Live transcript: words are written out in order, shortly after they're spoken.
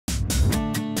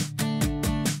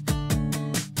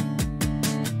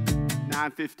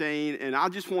9:15. And I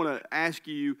just want to ask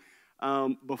you,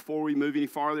 before we move any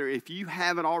farther, if you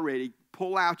haven't already,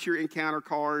 pull out your encounter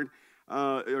card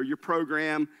or your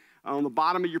program. On the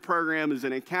bottom of your program is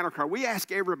an encounter card. We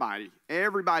ask everybody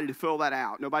to fill that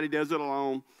out. Nobody does it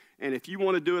alone. And if you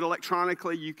want to do it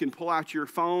electronically, you can pull out your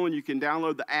phone. You can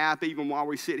download the app even while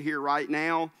we sit here right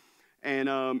now.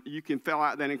 And you can fill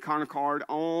out that encounter card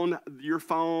on your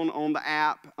phone, on the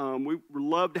app. We would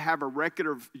love to have a record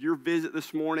of your visit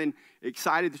this morning.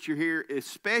 Excited that you're here,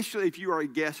 especially if you are a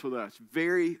guest with us.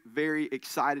 Very, very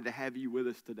excited to have you with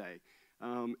us today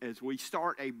as we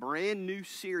start a brand new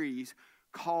series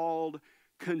called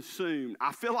Consumed.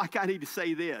 I feel like I need to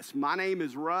say this. My name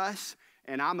is Russ,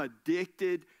 and I'm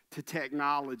addicted to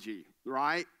technology,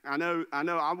 right? I know. I'm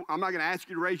not going to ask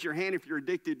you to raise your hand if you're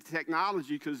addicted to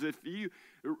technology, because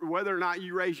whether or not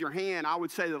you raise your hand, I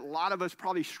would say that a lot of us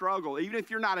probably struggle. Even if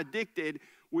you're not addicted,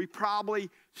 we probably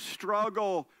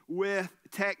struggle with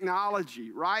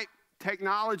technology, right?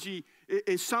 Technology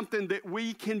is something that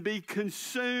we can be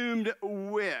consumed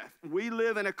with. We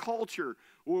live in a culture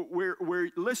where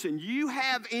listen, you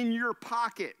have in your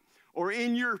pocket or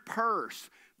in your purse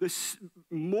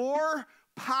more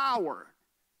power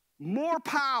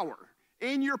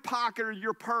in your pocket or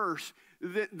your purse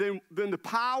than the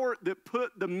power that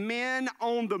put the men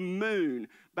on the moon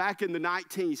back in the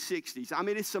 1960s. I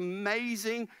mean, it's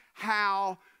amazing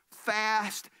how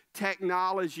fast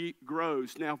technology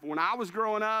grows. Now, when I was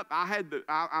growing up,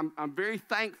 I'm very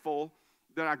thankful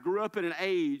that I grew up in an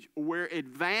age where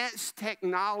advanced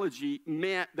technology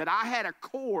meant that I had a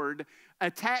cord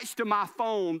attached to my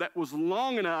phone that was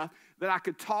long enough that I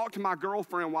could talk to my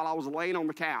girlfriend while I was laying on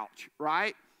the couch,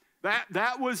 right?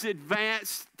 That was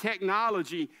advanced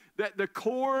technology, that the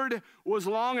cord was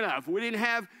long enough. We didn't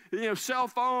have, cell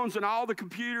phones and all the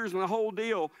computers and the whole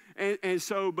deal.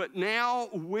 But now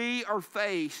we are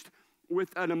faced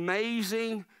with an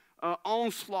amazing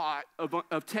onslaught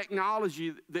of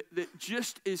technology that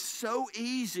just is so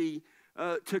easy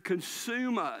to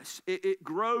consume us. It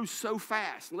grows so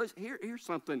fast. Here's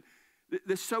something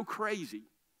that's so crazy.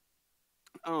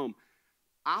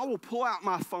 I will pull out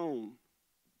my phone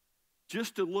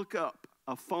just to look up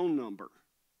a phone number,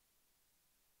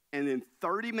 and then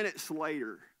 30 minutes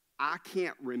later, I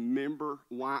can't remember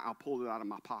why I pulled it out of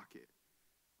my pocket.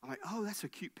 I'm like, oh, that's a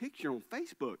cute picture on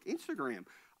Facebook, Instagram.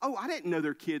 Oh, I didn't know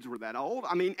their kids were that old.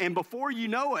 I mean, and before you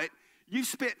know it, you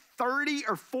spent 30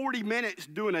 or 40 minutes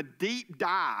doing a deep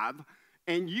dive,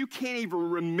 and you can't even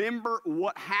remember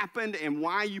what happened and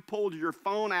why you pulled your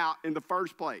phone out in the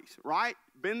first place, right?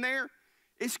 Been there?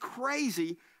 It's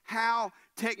crazy how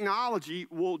technology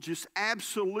will just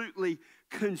absolutely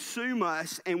consume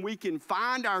us, and we can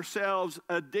find ourselves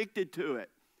addicted to it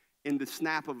in the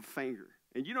snap of a finger.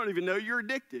 And you don't even know you're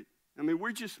addicted. I mean,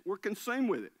 we're consumed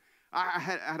with it. I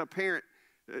had a parent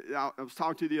I was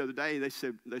talking to the other day. They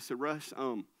said, Russ,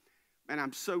 man,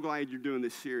 I'm so glad you're doing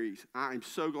this series. I'm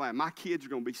so glad. My kids are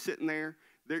going to be sitting there,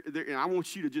 and I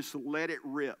want you to just let it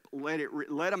rip.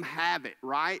 Let them have it,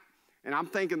 right? And I'm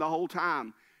thinking the whole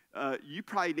time, you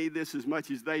probably need this as much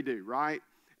as they do, right?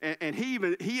 And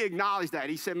he acknowledged that.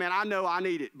 He said, man, I know I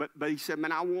need it. But he said,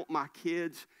 man, I want my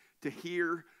kids to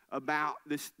hear about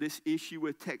this issue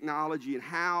with technology and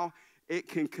how it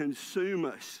can consume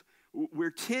us.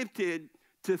 We're tempted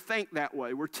to think that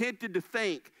way. We're tempted to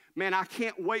think, man, I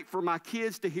can't wait for my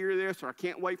kids to hear this, or I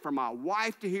can't wait for my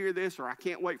wife to hear this, or I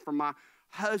can't wait for my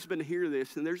husband to hear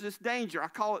this. And there's this danger. I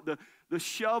call it the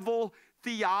shovel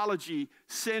theology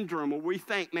syndrome, where we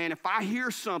think, man, if I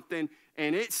hear something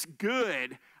and it's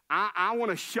good, I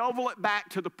want to shovel it back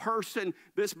to the person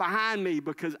that's behind me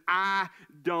because I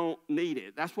don't need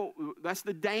it. That's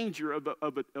the danger of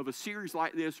a series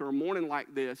like this or a morning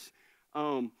like this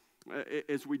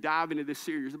as we dive into this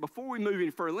series. Before we move any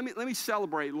further, let me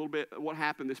celebrate a little bit what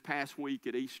happened this past week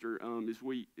at Easter.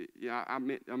 I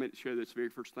meant to share this very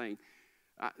first thing.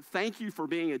 Thank you for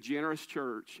being a generous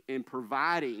church and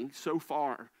providing so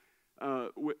far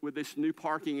with this new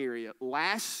parking area.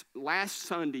 Last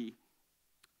Sunday,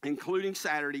 including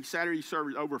Saturday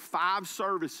service, over 5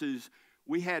 services,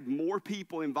 we had more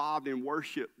people involved in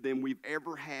worship than we've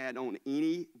ever had on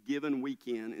any given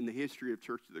weekend in the history of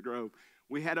Church of the Grove.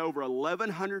 We had over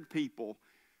 1,100 people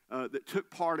that took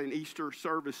part in Easter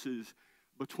services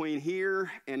between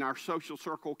here and our Social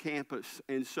Circle campus.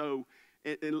 And so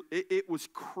it was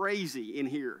crazy in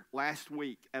here last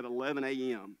week at 11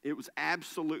 a.m. It was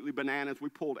absolutely bananas. We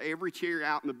pulled every chair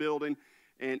out in the building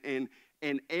and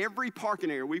every parking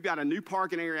area. We've got a new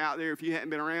parking area out there if you hadn't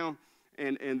been around.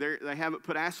 And they haven't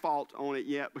put asphalt on it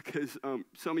yet because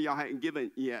some of y'all hadn't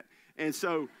given yet. And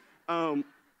so,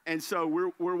 And so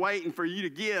we're waiting for you to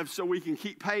give so we can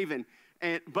keep paving.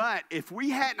 But if we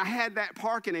hadn't had that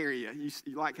parking area, you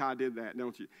like how I did that,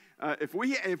 don't you? If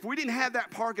we didn't have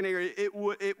that parking area, it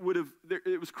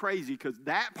was crazy because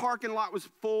that parking lot was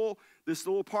full. This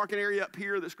little parking area up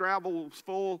here, this gravel was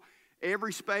full,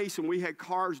 every space, and we had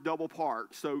cars double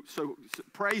parked. So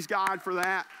praise God for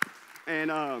that.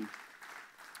 And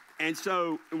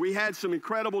so we had some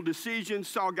incredible decisions,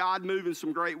 saw God move in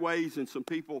some great ways, and some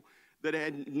people that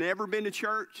had never been to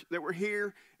church that were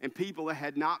here, and people that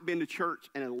had not been to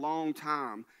church in a long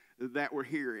time that were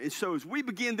here. And so as we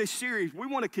begin this series, we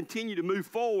want to continue to move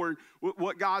forward with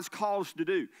what God's called us to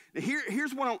do. Now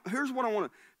here's what I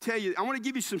want to tell you. I want to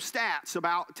give you some stats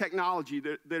about technology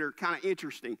that are kind of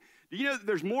interesting. Do you know that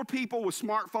there's more people with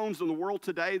smartphones in the world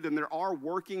today than there are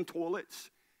working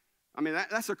toilets? I mean,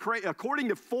 that's according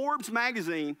to Forbes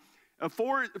magazine,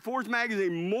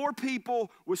 more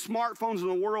people with smartphones in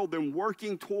the world than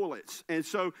working toilets. And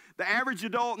so the average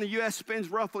adult in the U.S. spends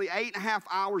roughly 8.5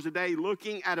 hours a day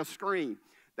looking at a screen.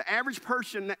 The average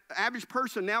person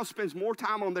now spends more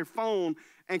time on their phone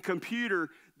and computer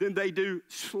than they do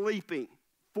sleeping.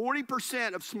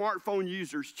 40% of smartphone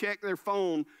users check their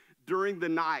phone during the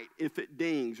night if it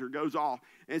dings or goes off.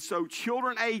 And so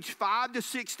children aged 5 to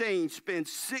 16 spend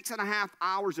 6.5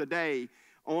 hours a day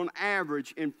on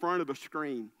average in front of a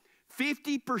screen.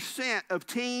 50% of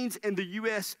teens in the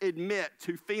U.S. admit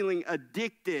to feeling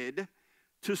addicted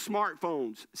to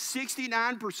smartphones.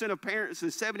 69% of parents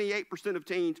and 78% of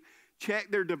teens check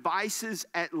their devices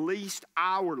at least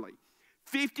hourly.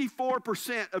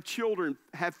 54% of children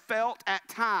have felt at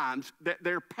times that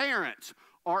their parents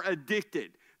are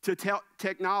addicted to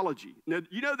technology. Now,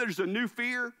 you know there's a new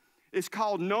fear. It's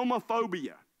called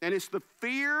nomophobia, and it's the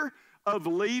fear of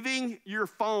leaving your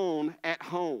phone at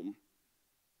home.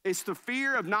 It's the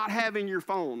fear of not having your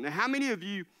phone. Now, how many of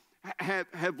you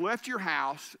have left your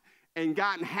house and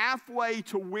gotten halfway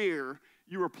to where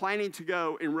you were planning to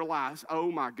go and realized,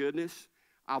 oh my goodness,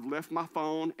 I've left my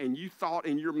phone, and you thought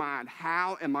in your mind,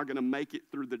 how am I going to make it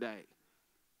through the day?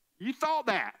 You thought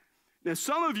that. Now,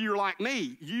 some of you are like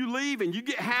me. You leave and you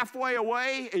get halfway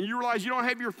away and you realize you don't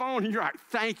have your phone, and you're like,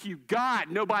 thank you, God,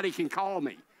 nobody can call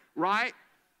me, right?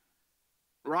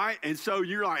 Right? And so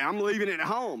you're like, I'm leaving it at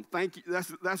home. Thank you.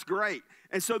 That's great.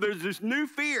 And so there's this new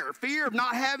fear of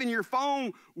not having your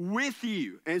phone with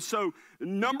you. And so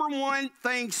number one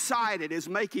thing cited is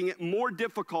making it more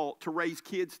difficult to raise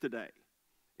kids today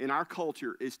in our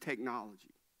culture is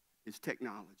technology. It's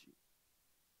technology.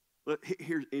 Look,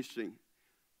 here's interesting.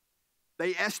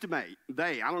 They estimate,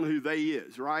 I don't know who they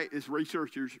is, right? It's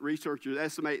researchers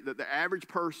estimate that the average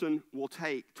person will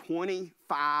take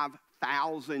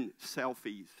 25,000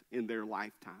 selfies in their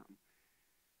lifetime.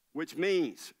 Which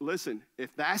means, listen,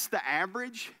 if that's the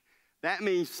average, that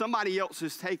means somebody else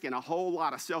is taking a whole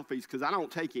lot of selfies, because I don't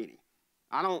take any.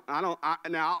 Now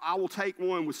I will take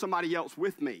one with somebody else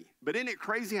with me. But isn't it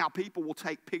crazy how people will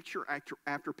take picture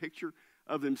after picture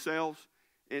of themselves?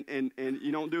 And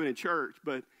you don't do it in church,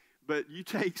 but you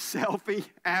take selfie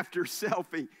after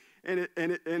selfie, and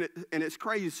it's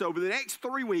crazy. So over the next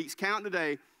 3 weeks, counting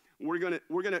today, we're gonna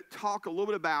talk a little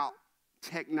bit about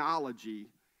technology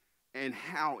and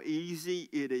how easy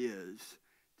it is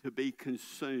to be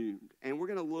consumed. And we're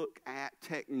gonna look at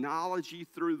technology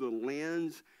through the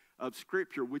lens of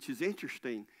Scripture, which is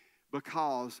interesting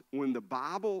because when the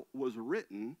Bible was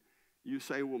written, you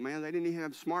say, well, man, they didn't even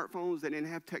have smartphones, they didn't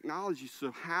have technology.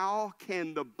 So how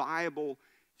can the Bible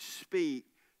speak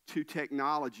to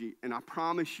technology? And I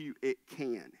promise you it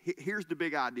can. Here's the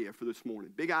big idea for this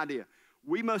morning. Big idea.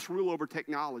 We must rule over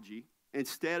technology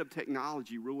instead of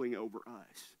technology ruling over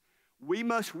us. We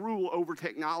must rule over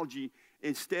technology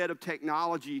instead of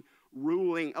technology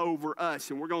ruling over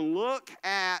us. And we're going to look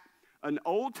at an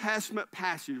Old Testament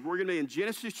passage. We're going to be in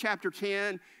Genesis chapter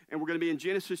 10, and we're going to be in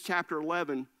Genesis chapter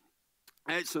 11.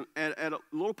 At a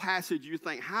little passage, you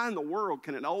think, how in the world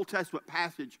can an Old Testament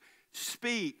passage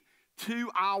speak to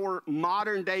our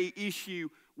modern day issue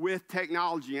with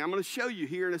technology? I'm going to show you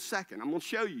here in a second. I'm going to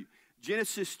show you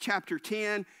Genesis chapter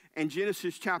 10 and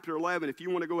Genesis chapter 11, if you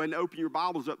want to go ahead and open your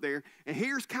Bibles up there. And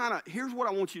here's what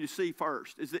I want you to see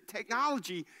first, is that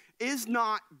technology is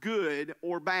not good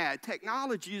or bad.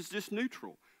 Technology is just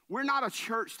neutral. We're not a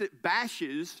church that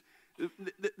bashes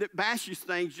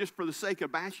things just for the sake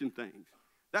of bashing things.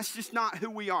 That's just not who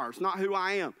we are. It's not who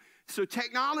I am. So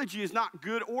technology is not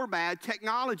good or bad.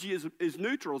 Technology is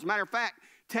neutral. As a matter of fact,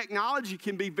 technology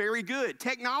can be very good.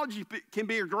 Technology can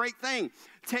be a great thing.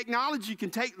 Technology can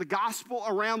take the gospel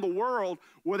around the world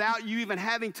without you even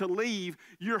having to leave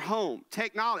your home.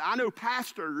 Technology. I know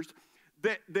pastors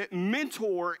that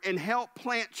mentor and help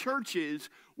plant churches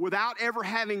without ever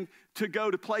having to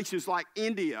go to places like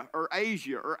India or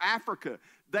Asia or Africa.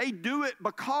 They do it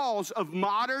because of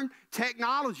modern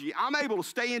technology. I'm able to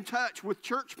stay in touch with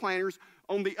church planters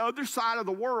on the other side of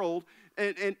the world,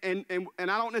 and I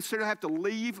don't necessarily have to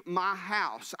leave my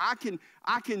house. I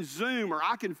can Zoom or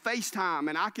I can FaceTime,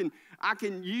 and I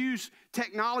can use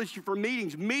technology for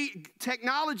meetings.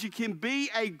 Technology can be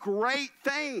a great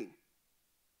thing.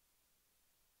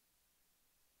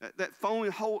 That phone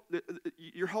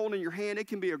you're holding in your hand, it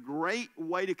can be a great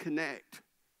way to connect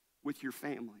with your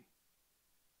family.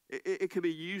 It can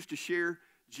be used to share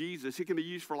Jesus. It can be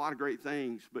used for a lot of great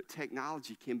things, but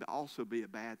technology can also be a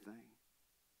bad thing.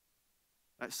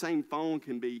 That same phone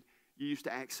can be used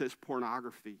to access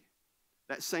pornography.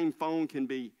 That same phone can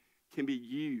be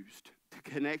used to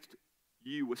connect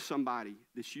you with somebody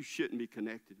that you shouldn't be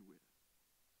connected with.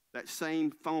 That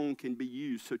same phone can be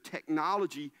used. So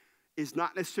technology is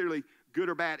not necessarily good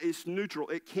or bad. It's neutral.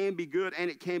 It can be good and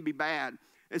it can be bad.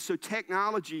 And so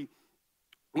technology,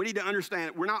 we need to understand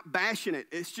it. We're not bashing it.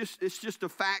 It's just a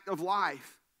fact of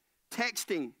life.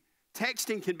 Texting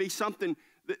can be something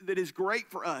that is great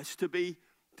for us to be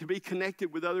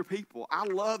connected with other people. I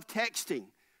love texting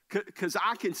because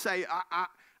I can say,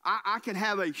 I can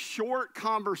have a short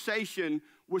conversation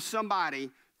with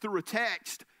somebody through a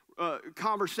text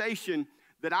conversation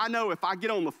that I know if I get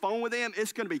on the phone with them,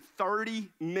 it's going to be 30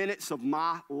 minutes of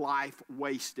my life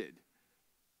wasted.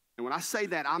 And when I say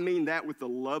that, I mean that with the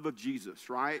love of Jesus,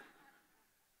 right?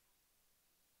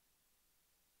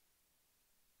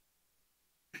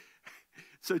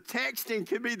 So texting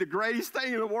can be the greatest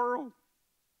thing in the world.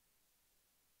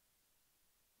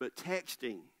 But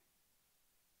texting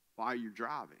while you're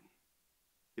driving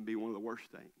can be one of the worst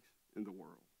things in the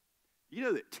world. You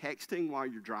know that texting while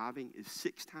you're driving is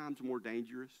 6 times more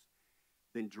dangerous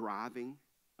than driving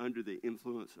under the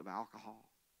influence of alcohol?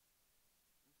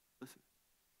 Listen.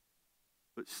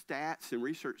 But stats and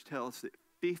research tell us that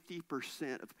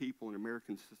 50% of people in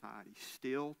American society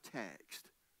still text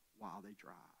while they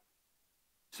drive.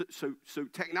 So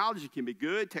technology can be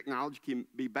good. Technology can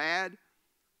be bad.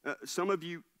 Some of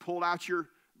you pulled out your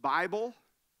Bible,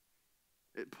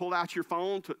 pulled out your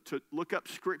phone to look up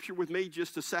scripture with me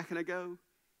just a second ago.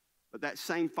 But that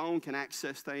same phone can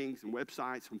access things and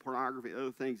websites and pornography and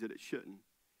other things that it shouldn't.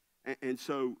 And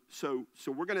so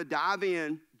we're going to dive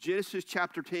in, Genesis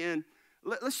chapter 10.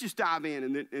 Let's just dive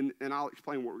in, and I'll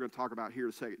explain what we're going to talk about here in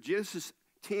a second. Genesis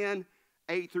 10,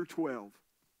 8 through 12.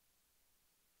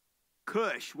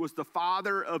 Cush was the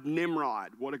father of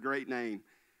Nimrod. What a great name.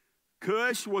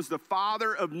 Cush was the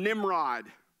father of Nimrod,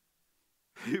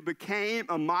 who became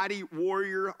a mighty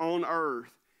warrior on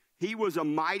earth. He was a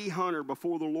mighty hunter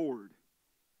before the Lord.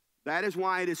 That is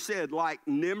why it is said, like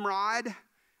Nimrod,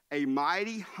 a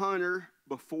mighty hunter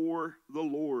before the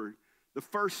Lord. The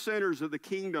first centers of the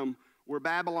kingdom were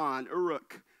Babylon,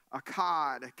 Uruk,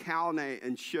 Akkad, Calneh,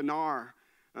 and Shinar.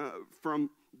 From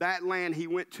that land he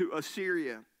went to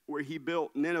Assyria, where he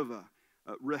built Nineveh,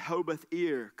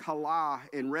 Rehoboth-ir, Calah,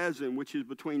 and Rezin, which is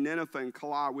between Nineveh and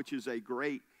Calah, which is a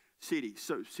great city.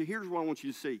 So here's what I want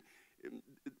you to see.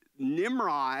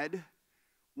 Nimrod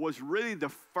was really the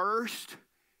first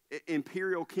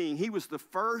imperial king. He was the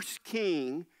first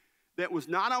king that was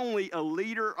not only a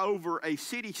leader over a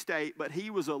city-state, but he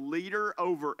was a leader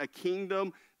over a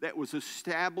kingdom that was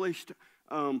established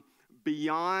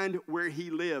beyond where he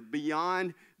lived,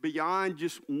 beyond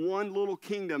just one little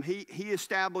kingdom. He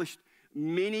established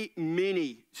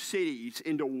many cities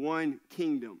into one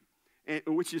kingdom, and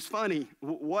which is funny.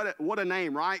 What a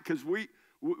name, right? Because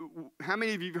how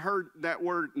many of you have heard that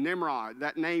word Nimrod,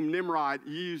 that name Nimrod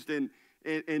used in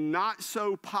not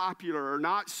so popular or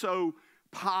not so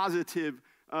positive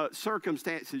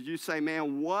circumstances? You say,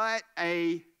 man, what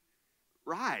a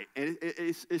right. And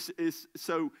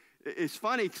so it's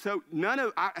funny. So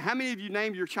how many of you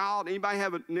named your child? Anybody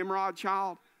have a Nimrod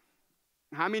child?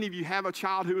 How many of you have a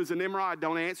child who is a Nimrod?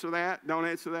 Don't answer that. Don't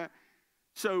answer that.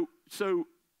 So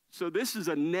this is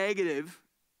a negative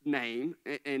name,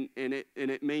 and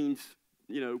it means,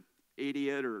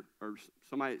 idiot or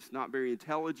somebody that's not very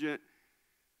intelligent.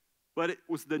 But it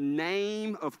was the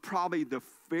name of probably the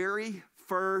very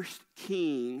first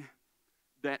king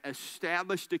that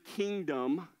established a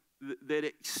kingdom that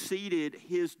exceeded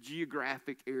his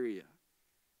geographic area.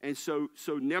 And so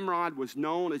Nimrod was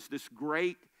known as this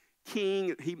great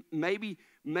king. He maybe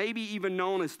even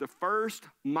known as the first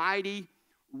mighty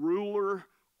ruler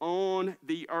on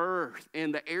the earth,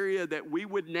 in the area that we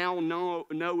would now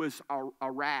know as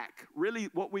Iraq, really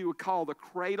what we would call the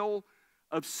cradle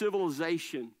of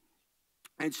civilization.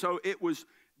 And so it was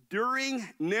during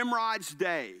Nimrod's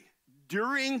day,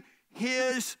 during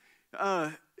his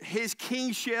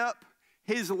kingship,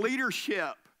 his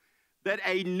leadership, that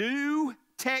a new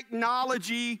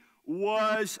technology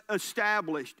was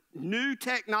established. New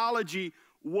technology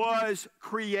was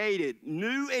created.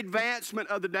 New advancement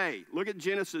of the day. Look at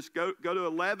Genesis. Go to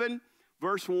 11,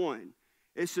 verse 1.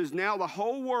 It says, now the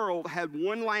whole world had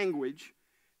one language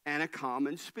and a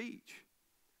common speech.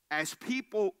 As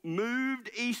people moved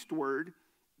eastward,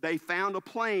 they found a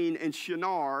plain in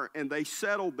Shinar, and they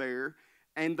settled there.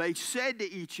 And they said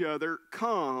to each other,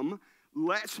 come,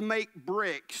 let's make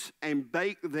bricks and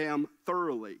bake them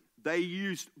thoroughly. They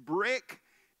used brick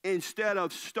instead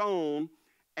of stone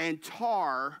and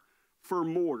tar for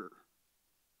mortar.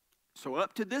 So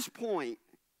up to this point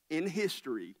in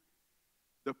history,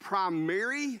 the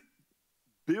primary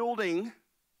building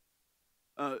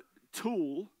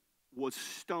tool was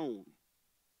stone.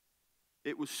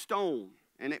 It was stone,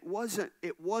 and it wasn't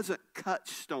cut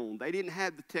stone. They didn't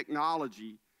have the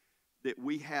technology that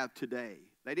we have today.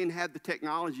 They didn't have the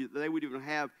technology that they would even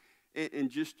have in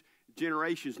just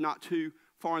generations not too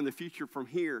far in the future from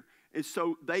here. And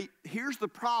so here's the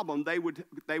problem. They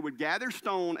would gather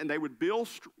stone and they would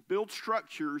build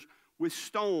structures with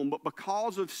stone, but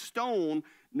because of stone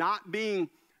not being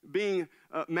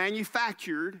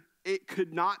manufactured, it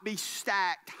could not be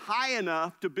stacked high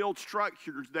enough to build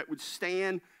structures that would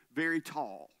stand very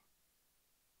tall.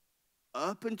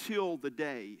 Up until the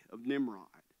day of Nimrod,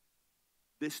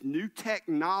 this new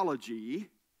technology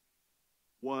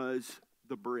was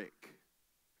the brick.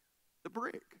 The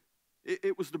brick.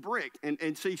 It was the brick.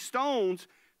 And see, stones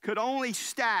could only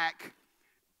stack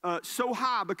so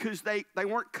high because they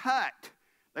weren't cut.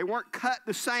 They weren't cut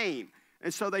the same.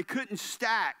 And so they couldn't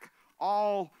stack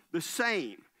all the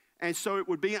same. And so it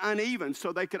would be uneven.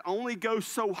 So they could only go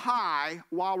so high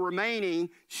while remaining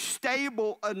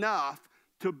stable enough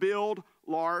to build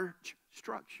large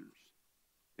structures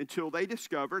until they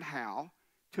discovered how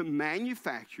to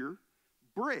manufacture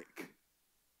brick.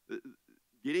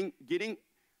 Getting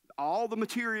all the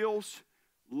materials,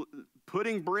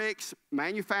 putting bricks,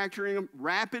 manufacturing them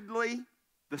rapidly,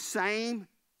 the same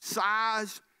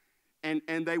size, and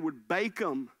they would bake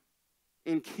them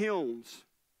in kilns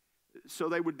so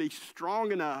they would be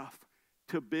strong enough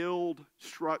to build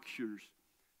structures.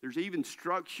 There's even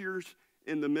structures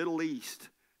in the Middle East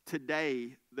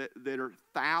today that are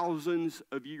thousands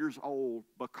of years old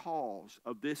because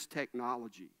of this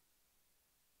technology.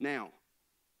 Now,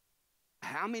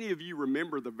 how many of you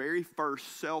remember the very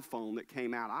first cell phone that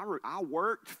came out? I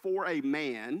worked for a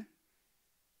man,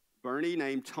 Bernie,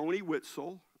 named Tony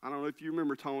Witzel. I don't know if you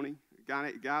remember Tony, a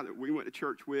guy that we went to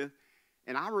church with.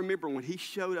 And I remember when he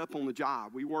showed up on the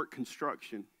job, we worked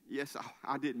construction. Yes,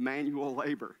 I did manual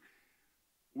labor.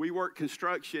 We worked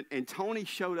construction, and Tony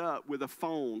showed up with a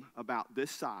phone about this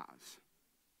size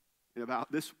and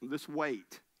about this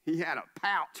weight. He had a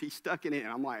pouch he stuck it in.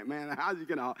 I'm like, man, how's he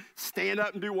going to stand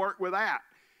up and do work with that?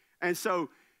 And so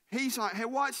he's like, hey,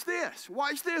 watch this,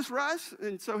 Russ.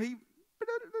 And so he,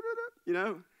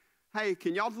 hey,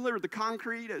 can y'all deliver the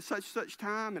concrete at such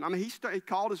time? And I mean, he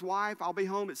called his wife, I'll be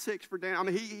home at 6 for dinner. I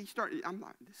mean, he started, I'm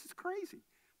like, this is crazy.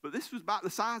 But this was about the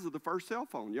size of the first cell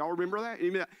phone. Y'all remember that?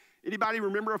 Anybody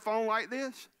remember a phone like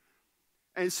this?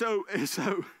 And so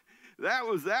that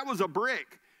was a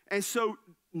brick. And so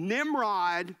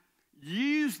Nimrod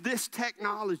used this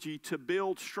technology to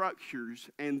build structures,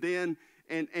 and then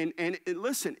and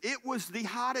listen, it was the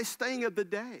hottest thing of the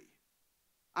day.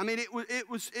 I mean,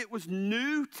 it was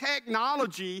new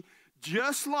technology,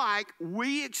 just like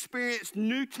we experienced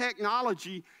new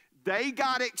technology. They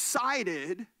got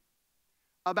excited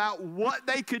about what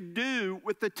they could do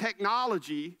with the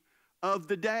technology of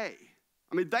the day.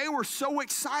 I mean, they were so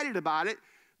excited about it,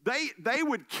 they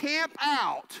would camp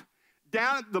out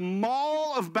down at the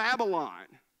Mall of Babylon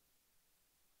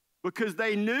because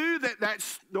they knew that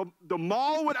the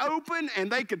mall would open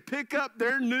and they could pick up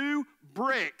their new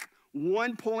brick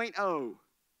 1.0.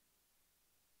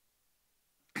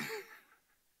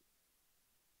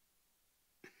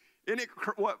 Isn't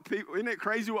it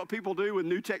crazy what people do with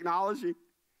new technology?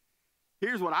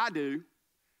 Here's what I do.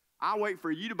 I wait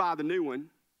for you to buy the new one,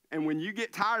 and when you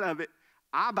get tired of it,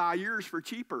 I buy yours for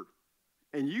cheaper.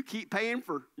 And you keep paying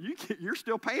you're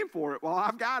still paying for it while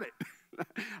I've got it.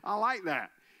 I like that.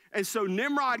 And so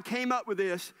Nimrod came up with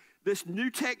this new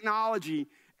technology,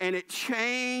 and it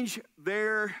changed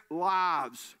their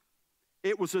lives.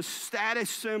 It was a status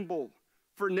symbol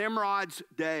for Nimrod's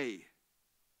day.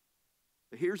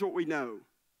 But here's what we know.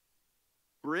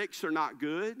 Bricks are not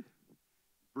good.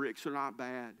 Bricks are not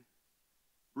bad.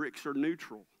 Bricks are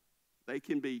neutral. They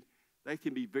can be They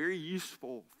can be very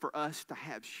useful for us to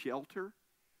have shelter,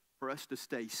 for us to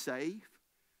stay safe,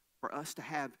 for us to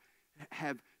have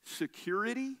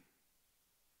security.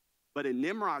 But in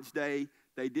Nimrod's day,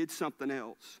 they did something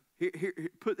else. Here,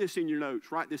 put this in your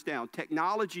notes. Write this down.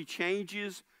 Technology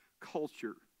changes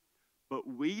culture, but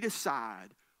we decide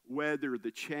whether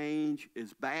the change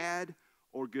is bad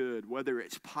or good, whether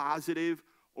it's positive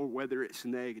or whether it's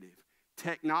negative.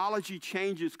 Technology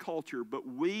changes culture, but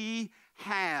we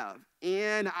have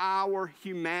in our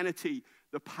humanity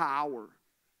the power,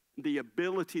 the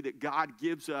ability that God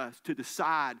gives us to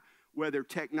decide whether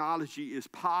technology is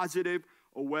positive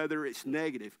or whether it's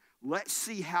negative. Let's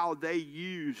see how they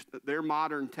used their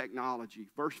modern technology.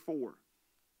 Verse 4,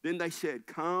 then they said,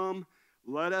 come,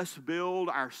 let us build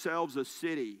ourselves a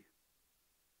city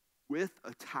with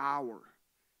a tower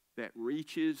that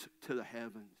reaches to the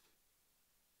heavens.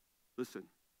 Listen,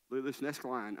 this next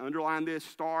line. Underline this,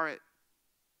 star it,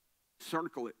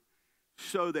 circle it,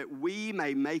 so that we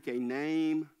may make a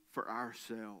name for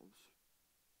ourselves.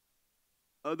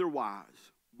 Otherwise,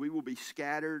 we will be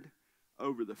scattered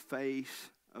over the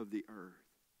face of the earth.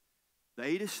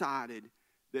 They decided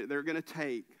that they're going to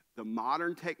take the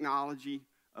modern technology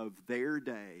of their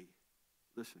day,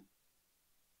 listen,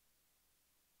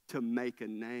 to make a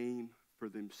name for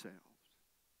themselves.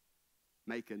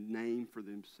 Make a name for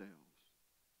themselves.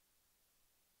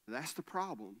 That's the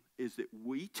problem, is that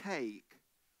we take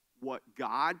what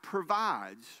God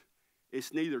provides.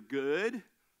 It's neither good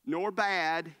nor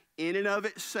bad in and of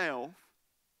itself.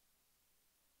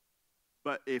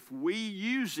 But if we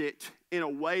use it in a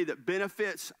way that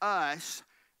benefits us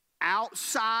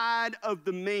outside of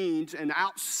the means and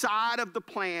outside of the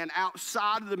plan,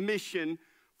 outside of the mission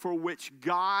for which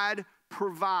God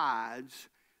provides,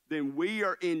 then we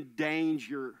are in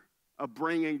danger of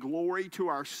bringing glory to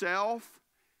ourselves,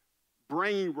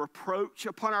 bringing reproach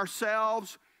upon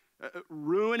ourselves,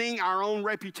 ruining our own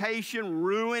reputation,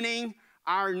 ruining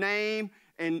our name,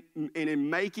 and in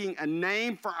making a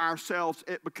name for ourselves,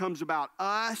 it becomes about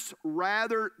us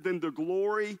rather than the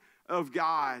glory of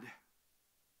God.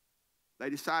 They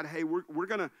decide, hey, we're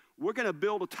gonna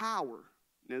build a tower.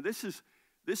 Now this is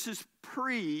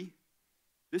pre-Judaism.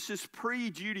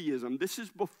 This is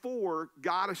before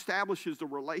God establishes the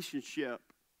relationship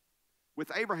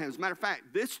with Abraham. As a matter of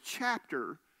fact, this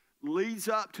chapter leads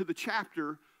up to the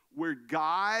chapter where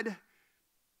God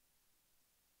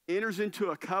enters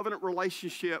into a covenant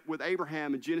relationship with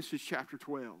Abraham in Genesis chapter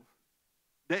 12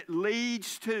 that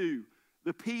leads to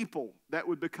the people that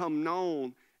would become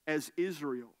known as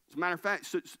Israel. As a matter of fact,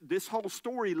 so this whole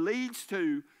story leads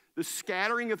to the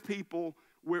scattering of people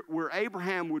where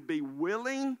Abraham would be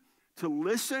willing to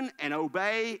listen and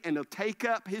obey and to take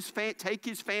his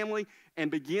family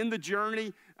and begin the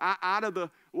journey out of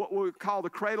what we call the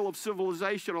cradle of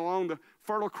civilization along the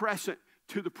Fertile Crescent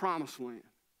to the Promised Land.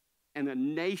 And a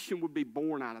nation would be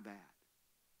born out of that.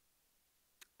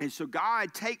 And so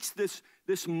God takes this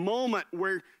moment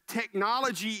where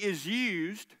technology is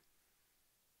used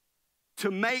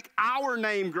to make our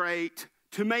name great,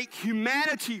 to make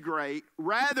humanity great,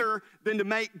 rather than to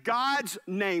make God's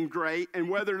name great and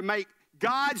whether to make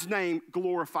God's name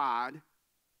glorified.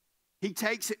 He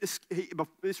takes it,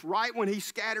 it's right when he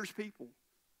scatters people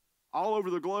all over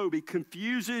the globe. He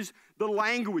confuses the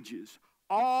languages,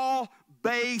 all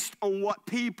based on what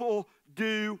people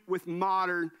do with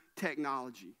modern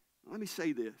technology. Let me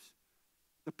say this.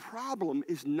 The problem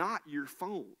is not your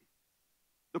phone.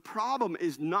 The problem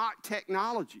is not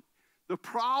technology. The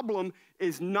problem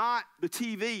is not the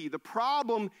TV. The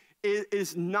problem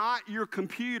is not your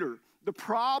computer. The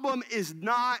problem is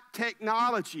not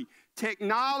technology.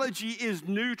 Technology is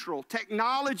neutral.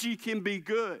 Technology can be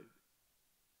good.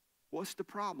 What's the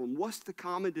problem? What's the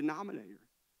common denominator?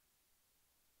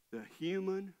 The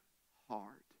human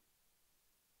heart.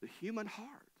 The human heart.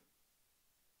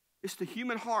 It's the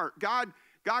human heart. God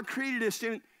created us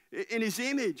in his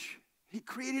image. He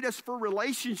created us for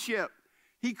relationship.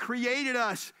 He created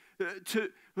us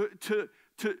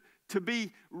to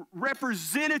be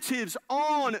representatives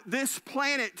on this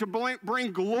planet, to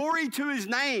bring glory to his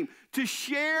name, to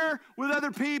share with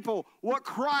other people what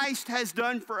Christ has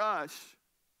done for us.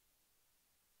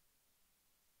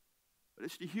 But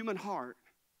it's the human heart.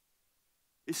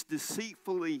 It's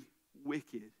deceitfully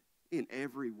wicked in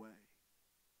every way.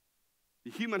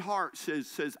 The human heart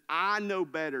says, I know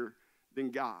better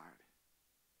than God.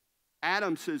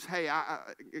 Adam says, hey,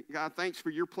 God, thanks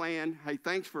for your plan. Hey,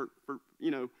 thanks for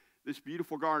this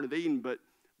beautiful Garden of Eden.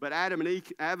 But Adam and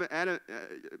Eve,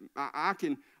 I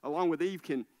can, along with Eve,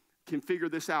 can figure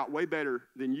this out way better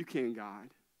than you can, God.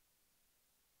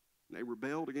 And they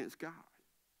rebelled against God.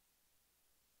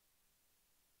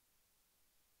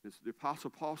 As the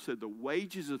Apostle Paul said, the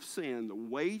wages of sin, the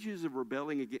wages of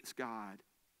rebelling against God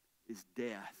is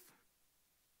death,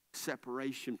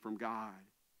 separation from God,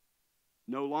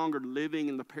 no longer living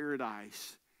in the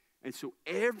paradise. And so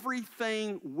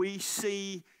everything we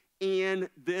see in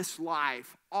this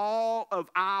life, all of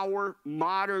our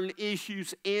modern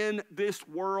issues in this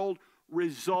world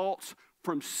results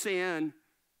from sin.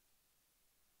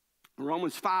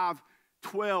 Romans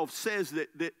 5:12 says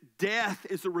that death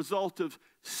is the result of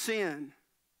sin.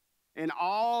 And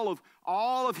all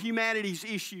of humanity's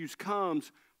issues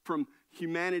comes from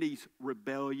humanity's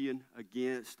rebellion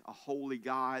against a holy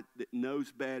God that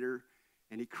knows better.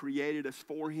 And he created us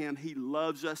for him. He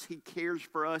loves us. He cares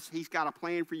for us. He's got a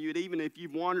plan for you. And even if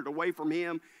you've wandered away from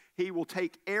him, he will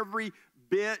take every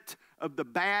bit of the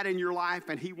bad in your life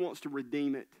and he wants to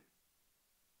redeem it.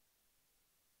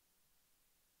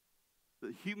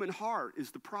 The human heart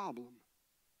is the problem.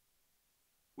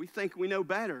 We think we know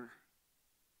better.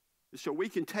 So we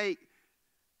can take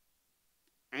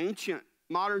ancient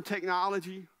modern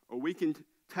technology, or we can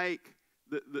take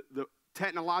the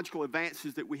technological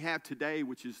advances that we have today,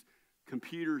 which is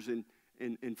computers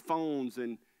and phones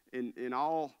and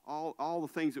all the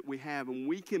things that we have, and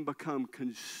we can become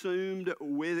consumed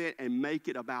with it and make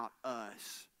it about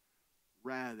us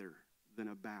rather than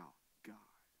about God.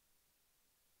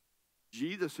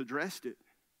 Jesus addressed it.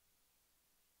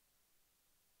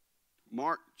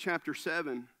 Mark chapter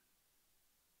 7,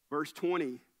 verse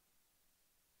 20,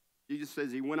 Jesus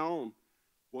says, he went on,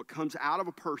 what comes out of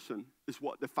a person is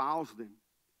what defiles them.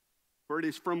 For it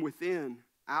is from within,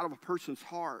 out of a person's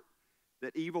heart,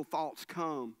 that evil thoughts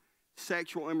come,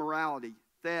 sexual immorality,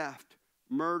 theft,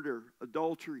 murder,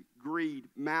 adultery, greed,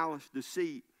 malice,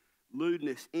 deceit,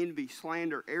 lewdness, envy,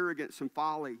 slander, arrogance, and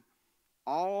folly.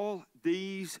 All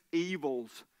these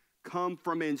evils come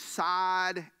from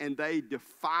inside and they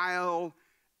defile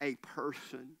a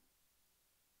person.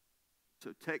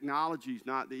 So technology is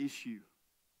not the issue.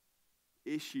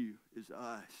 The issue is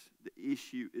us. The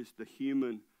issue is the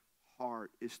human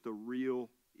heart. It's the real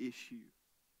issue.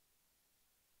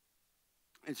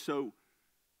 And so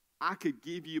I could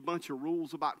give you a bunch of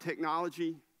rules about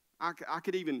technology. I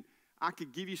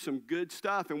could give you some good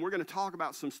stuff, and we're going to talk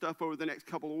about some stuff over the next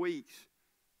couple of weeks.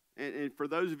 And for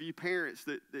those of you parents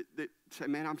that say,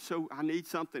 man, I need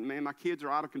something, man, my kids are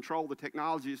out of control, the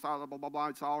technology is blah, blah, blah,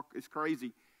 blah, it's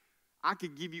crazy. I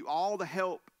could give you all the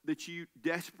help that you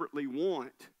desperately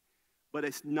want, but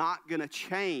it's not going to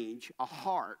change a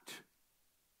heart.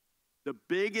 The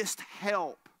biggest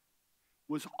help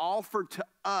was offered to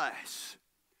us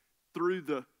through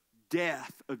the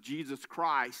death of Jesus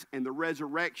Christ and the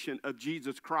resurrection of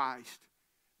Jesus Christ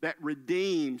that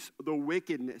redeems the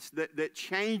wickedness, that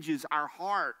changes our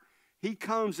heart. He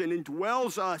comes and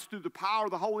indwells us through the power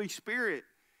of the Holy Spirit,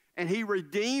 and he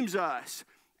redeems us,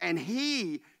 and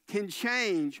he can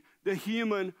change the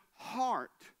human heart.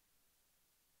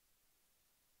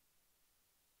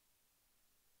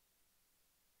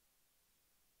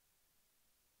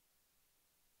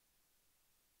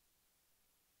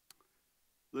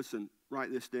 Listen,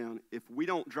 write this down. If we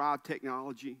don't drive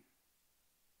technology,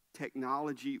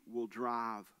 technology will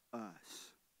drive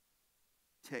us.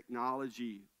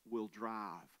 Technology will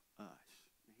drive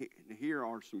us. Here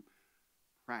are some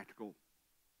practical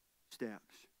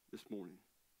steps this morning.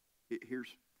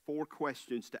 Here's 4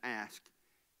 questions to ask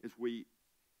as we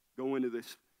go into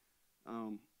this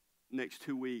next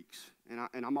 2 weeks.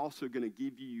 And I'm also going to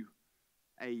give you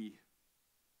a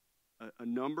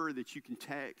number that you can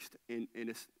text, and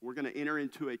we're going to enter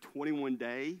into a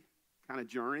 21-day kind of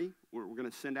journey where we're going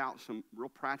to send out some real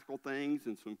practical things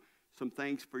and some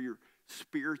things for your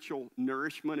spiritual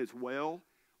nourishment as well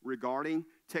regarding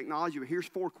technology. But here's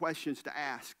 4 questions to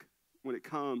ask when it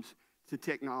comes to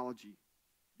technology.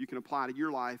 You can apply to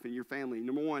your life and your family.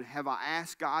 Number 1, have I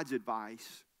asked God's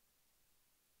advice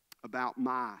about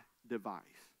my device?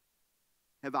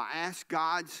 Have I asked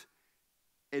God's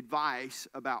advice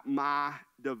about my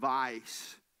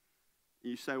device?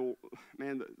 You say, well,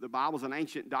 man, the Bible's an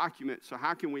ancient document, so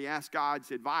how can we ask God's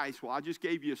advice? Well, I just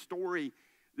gave you a story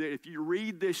that if you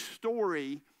read this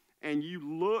story and you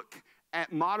look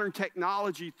at modern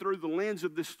technology through the lens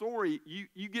of this story,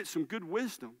 you get some good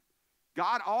wisdom.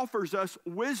 God offers us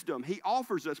wisdom. He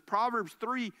offers us. Proverbs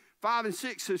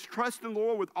 3:5-6 says, trust in the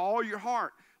Lord with all your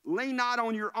heart. Lean not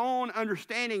on your own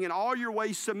understanding. In all your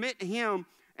ways submit to him,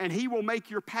 and he will make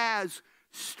your paths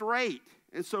straight.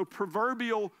 And so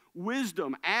proverbial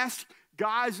wisdom. Ask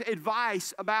God's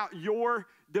advice about your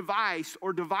device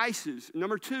or devices.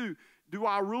 Number 2, do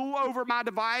I rule over my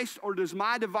device, or does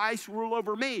my device rule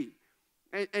over me?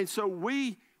 And so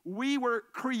we We were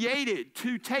created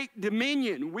to take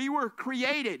dominion. We were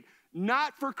created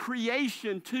not for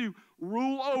creation to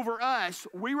rule over us.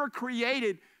 We were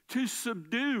created to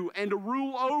subdue and to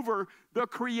rule over the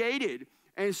created.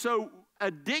 And so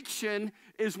addiction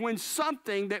is when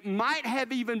something that might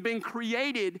have even been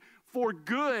created for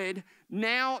good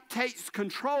now takes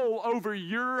control over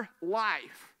your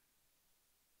life.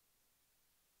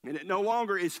 And it no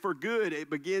longer is for good. It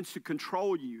begins to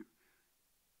control you.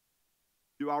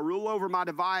 Do I rule over my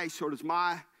device, or does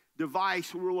my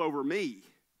device rule over me?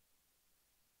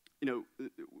 You know,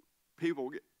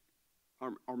 people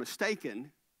are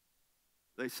mistaken.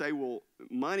 They say, well,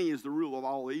 money is the rule of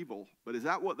all evil. But is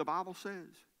that what the Bible says?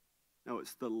 No,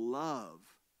 it's the love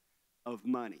of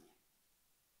money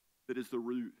that is the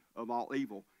root of all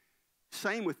evil.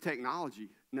 Same with technology.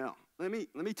 No, let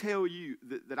me tell you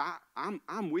that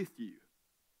I'm with you.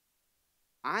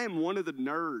 I am one of the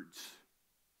nerds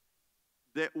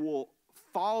that will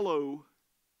follow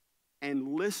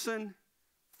and listen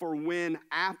for when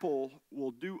Apple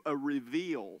will do a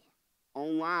reveal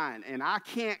online. And I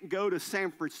can't go to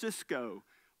San Francisco,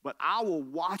 but I will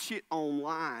watch it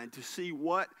online to see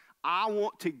what I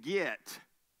want to get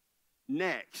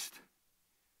next.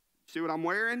 See what I'm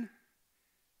wearing?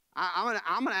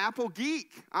 I'm an Apple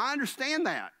geek. I understand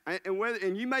that.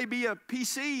 And you may be a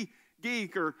PC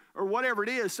geek or whatever it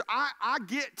is. So I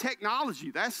get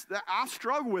technology. I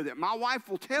struggle with it. My wife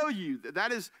will tell you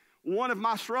that is one of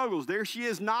my struggles. There she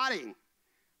is nodding.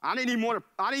 I didn't even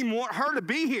want her to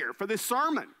be here for this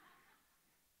sermon.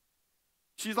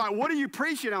 She's like, what are you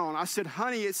preaching on? I said,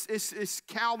 honey, it's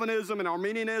Calvinism and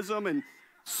Arminianism and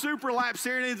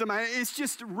superlapsarianism. It's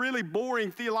just really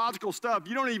boring theological stuff.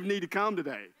 You don't even need to come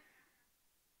today.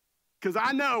 Because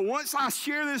I know once I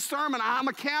share this sermon, I'm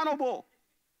accountable.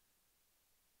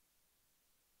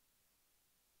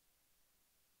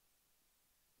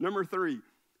 Number 3,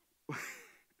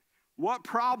 what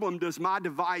problem does my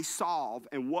device solve,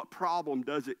 and what problem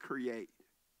does it create?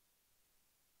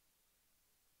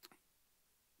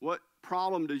 What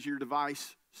problem does your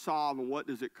device solve, and what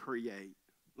does it create?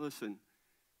 Listen,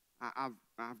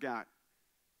 I've got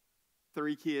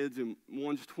 3 kids, and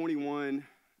one's 21.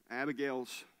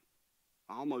 Abigail's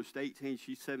almost 18.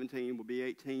 She's 17. Will be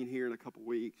 18 here in a couple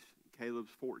weeks. Caleb's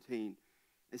 14.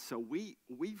 And so we've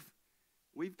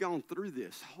gone through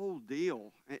this whole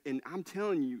deal. And I'm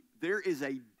telling you, there is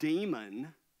a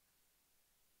demon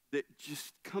that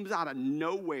just comes out of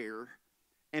nowhere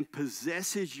and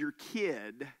possesses your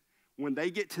kid when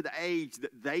they get to the age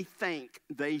that they think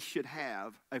they should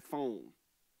have a phone.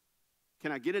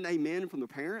 Can I get an amen from the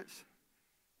parents?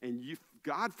 And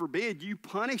God forbid you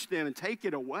punish them and take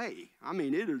it away. I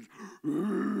mean, it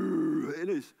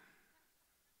is.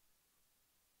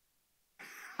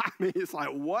 I mean, it's like,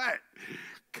 what?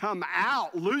 Come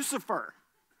out, Lucifer.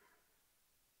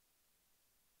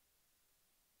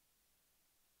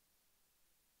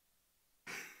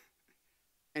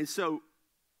 And so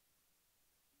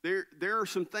there are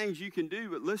some things you can do,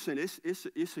 but listen,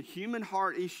 it's a human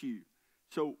heart issue.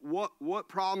 So what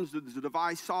problems does the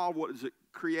device solve? What does it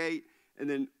create? And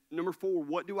then number 4,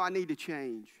 what do I need to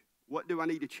change? What do I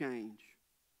need to change?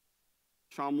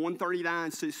 Psalm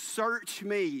 139 says, search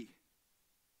me.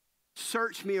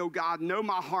 Search me, O God, know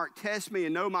my heart, test me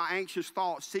and know my anxious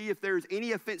thoughts. See if there's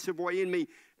any offensive way in me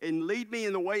and lead me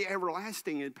in the way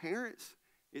everlasting. And parents,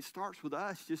 it starts with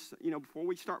us. Just, before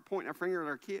we start pointing our finger at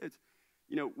our kids,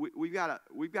 we've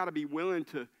got to be willing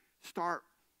to start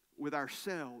with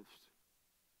ourselves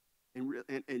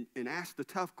and ask the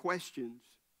tough questions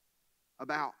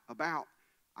about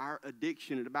our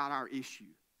addiction and about our issue.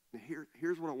 Now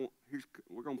here's what I want.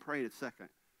 We're going to pray in a second.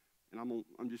 And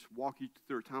I'm just walk you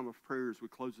through a time of prayer as we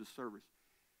close this service.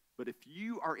 But if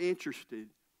you are interested,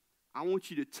 I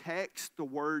want you to text the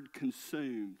word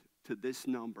consumed to this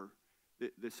number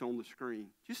that's on the screen.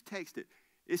 Just text it.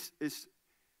 It's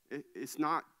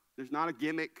not, there's not a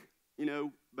gimmick,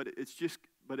 but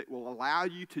but it will allow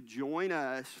you to join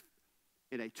us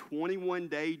in a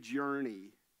 21-day journey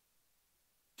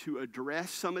to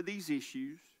address some of these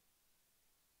issues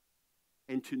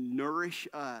and to nourish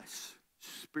us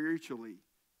spiritually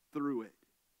through it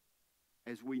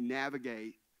as we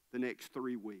navigate the next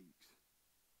 3 weeks.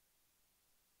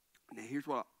 Now, here's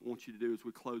what I want you to do as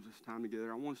we close this time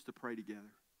together. I want us to pray together.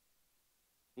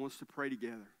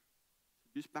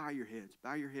 Just bow your heads,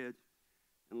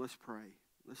 and let's pray.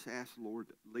 Let's ask the Lord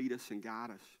to lead us and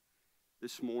guide us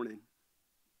this morning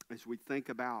as we think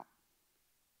about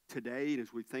today and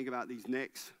as we think about these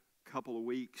next couple of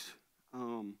weeks,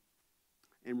 and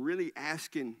really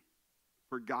asking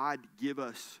for God to give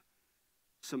us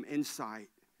some insight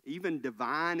even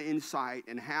divine insight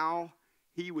and how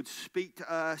he would speak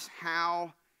to us,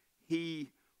 how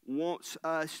he wants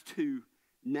us to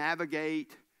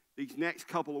navigate these next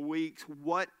couple of weeks.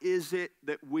 What is it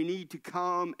that we need to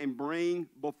come and bring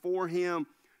before him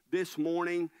this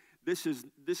morning?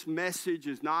 This message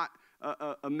is not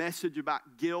a message about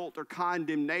guilt or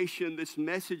condemnation. This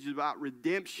message is about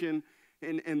redemption,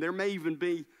 and there may even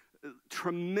be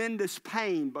tremendous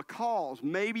pain because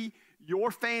maybe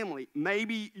your family,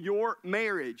 maybe your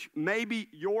marriage, maybe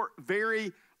your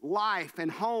very life and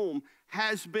home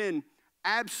has been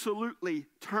absolutely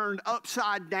turned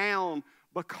upside down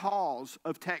because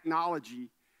of technology.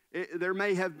 There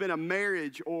may have been a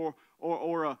marriage or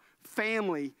a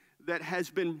family that has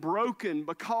been broken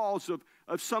because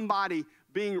of somebody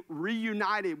being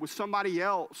reunited with somebody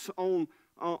else on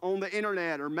the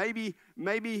internet, or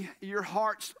maybe your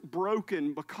heart's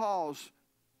broken because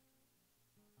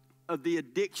of the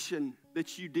addiction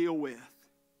that you deal with.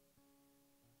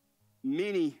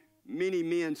 Many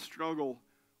men struggle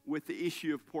with the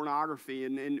issue of pornography,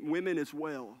 and women as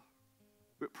well.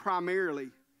 But primarily,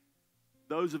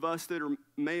 those of us that are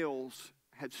males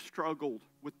have struggled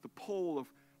with the pull of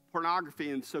pornography.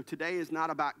 And so today is not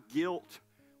about guilt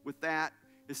with that.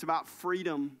 It's about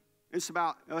freedom. It's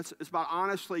about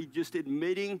honestly just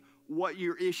admitting what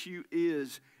your issue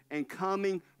is and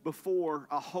coming before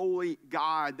a holy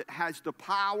God that has the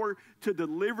power to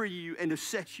deliver you and to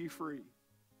set you free.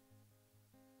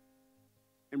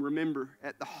 And remember,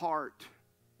 at the heart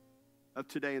of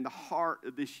today, and the heart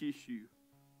of this issue,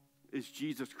 is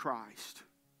Jesus Christ,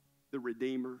 the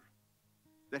Redeemer,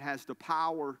 that has the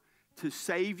power to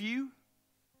save you.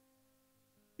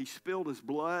 He spilled his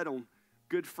blood on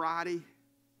Good Friday,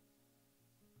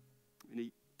 and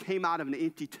he came out of an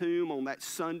empty tomb on that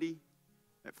Sunday,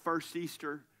 that first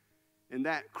Easter, and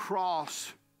that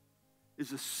cross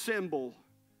is a symbol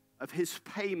of his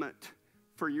payment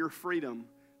for your freedom.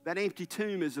 That empty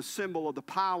tomb is a symbol of the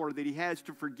power that he has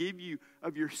to forgive you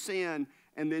of your sin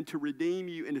and then to redeem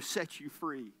you and to set you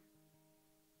free.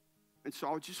 And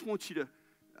so I just want you to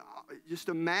just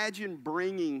imagine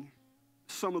bringing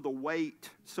some of the weight,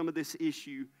 some of this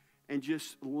issue, and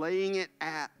just laying it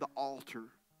at the altar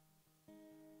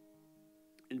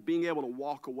and being able to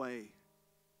walk away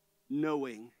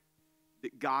knowing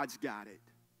that God's got it.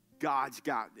 God's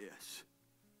got this.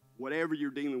 Whatever you're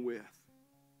dealing with.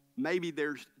 Maybe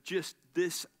there's just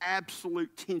this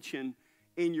absolute tension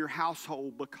in your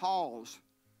household because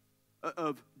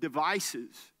of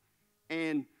devices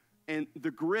and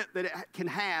the grip that it can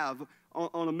have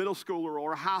on a middle schooler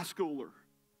or a high schooler,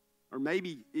 or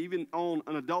maybe even on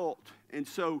an adult. And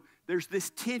so there's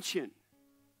this tension.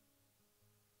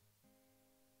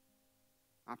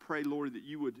 I pray, Lord, that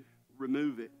you would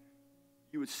remove it.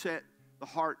 You would set the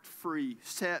heart free,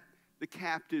 set the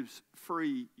captives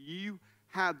free. You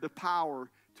have the power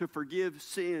to forgive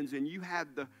sins, and you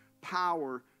have the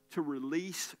power to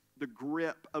release the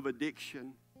grip of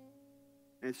addiction.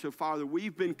 And so, Father,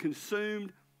 we've been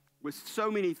consumed with so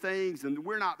many things, and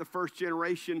we're not the first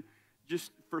generation.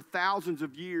 Just for thousands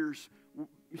of years,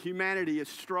 humanity has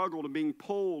struggled and being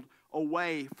pulled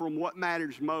away from what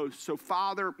matters most. So,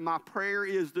 Father, my prayer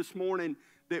is this morning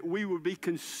that we would be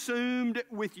consumed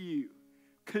with you,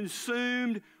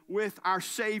 consumed with our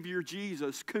Savior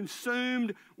Jesus,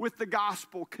 consumed with the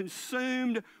gospel,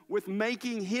 consumed with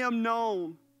making him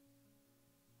known.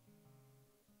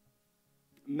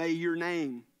 May your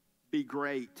name be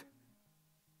great.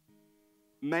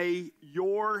 May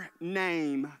your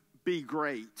name be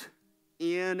great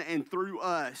in and through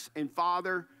us. And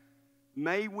Father,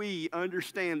 may we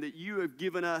understand that you have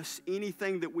given us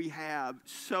anything that we have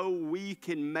so we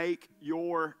can make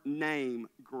your name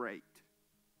great.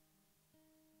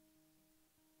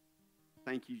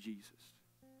 Thank you, Jesus.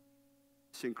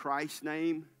 It's in Christ's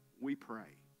name we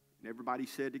pray. And everybody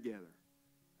said together,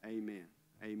 amen,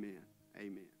 amen,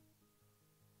 amen.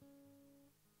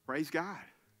 Praise God.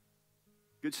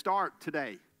 Good start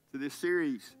today to this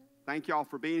series. Thank y'all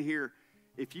for being here.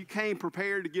 If you came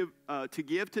prepared to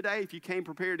give today, if you came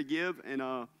prepared to give and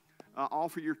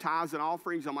offer your tithes and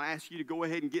offerings, I'm going to ask you to go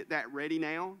ahead and get that ready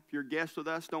now. If you're a guest with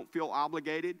us, don't feel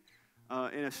obligated.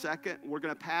 In a second, we're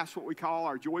going to pass what we call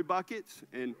our joy buckets,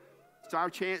 and it's our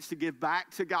chance to give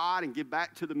back to God and give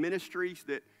back to the ministries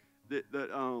that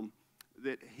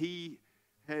He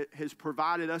has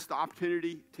provided us the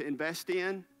opportunity to invest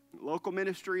in, local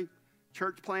ministry,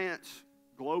 church plants,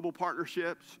 global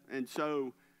partnerships. And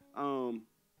so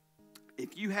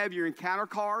if you have your encounter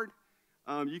card,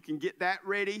 you can get that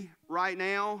ready right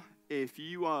now. If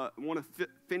you want to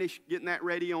finish getting that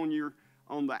ready on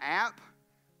the app,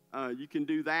 you can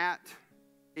do that.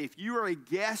 if you are a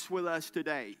guest with us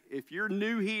today, if you're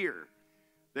new here,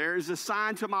 there's a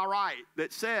sign to my right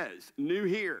that says new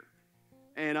here.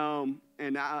 And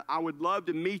I would love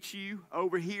to meet you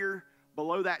over here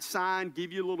below that sign,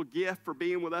 give you a little gift for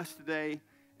being with us today,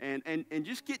 and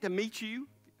just get to meet you,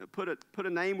 put a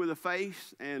name with a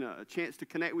face, and a chance to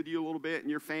connect with you a little bit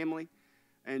and your family.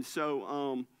 And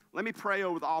so let me pray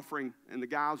over the offering, and the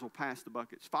guys will pass the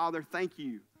buckets. Father, thank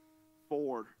you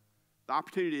for the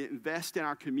opportunity to invest in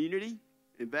our community,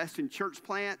 invest in church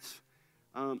plants,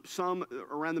 some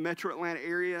around the metro Atlanta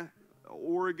area,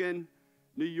 Oregon,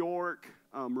 New York,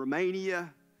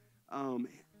 Romania,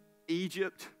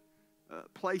 Egypt,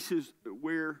 places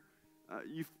where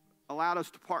you've allowed us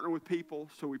to partner with people.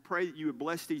 So we pray that you would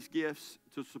bless these gifts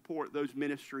to support those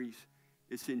ministries.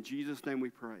 It's in Jesus' name we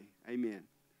pray. Amen.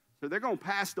 So they're going to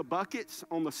pass the buckets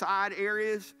on the side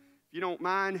areas. If you don't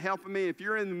mind helping me, if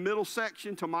you're in the middle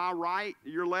section to my right,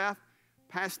 your left,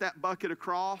 pass that bucket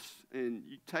across, and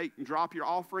you take and drop your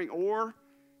offering or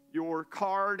your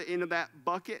card into that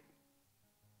bucket.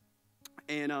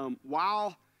 And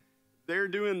while they're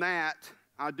doing that,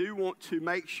 I do want to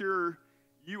make sure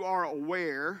you are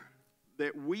aware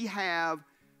that we have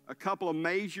a couple of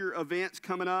major events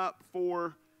coming up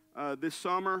for this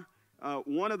summer.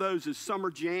 One of those is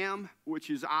Summer Jam, which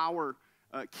is our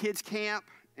kids camp,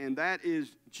 and that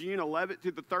is June 11th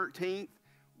through the 13th.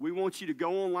 We want you to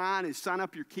go online and sign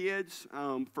up your kids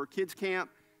for kids camp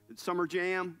at Summer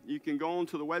Jam. You can go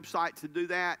onto the website to do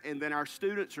that, and then our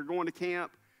students are going to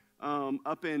camp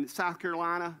up in South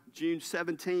Carolina, June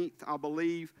 17th, I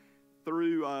believe,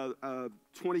 through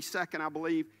 22nd, I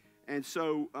believe. And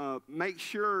so make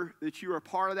sure that you are a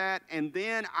part of that. And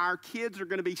then our kids are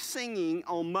going to be singing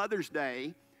on Mother's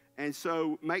Day. And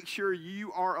so make sure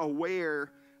you are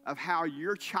aware of how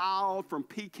your child from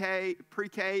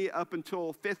pre-K up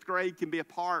until 5th grade can be a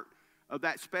part of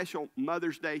that special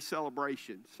Mother's Day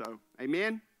celebration. So,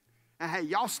 amen? And hey,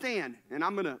 y'all stand, and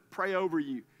I'm going to pray over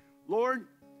you. Lord,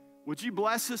 would you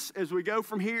bless us as we go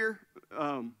from here?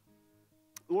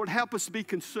 Lord, help us to be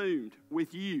consumed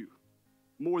with you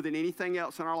more than anything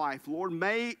else in our life. Lord,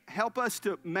 help us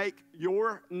to make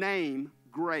your name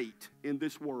great in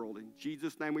this world. In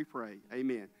Jesus' name we pray.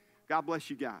 Amen. God bless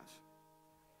you guys.